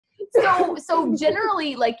So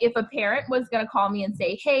generally, like if a parent was going to call me and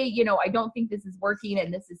say, hey, you know, I don't think this is working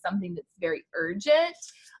and this is something that's very urgent,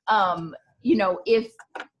 you know,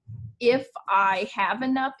 if I have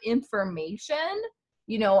enough information,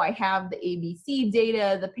 you know, I have the ABC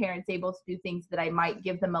data, the parent's able to do things that I might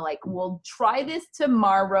give them a like, we'll try this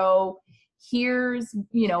tomorrow. Here's,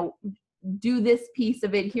 you know, do this piece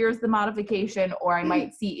of it. Here's the modification. Or I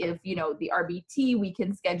might see if, you know, the RBT we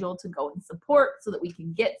can schedule to go and support so that we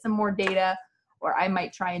can get some more data, or I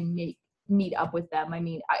might try and meet up with them. I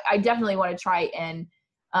mean, I definitely want to try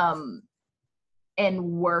and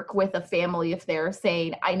work with a family if they're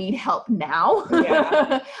saying, I need help now.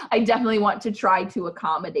 Yeah. I definitely want to try to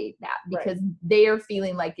accommodate that because they are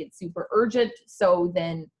feeling like it's super urgent. So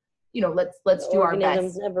then, you know, let's do our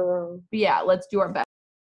best. Never wrong. Yeah, let's do our best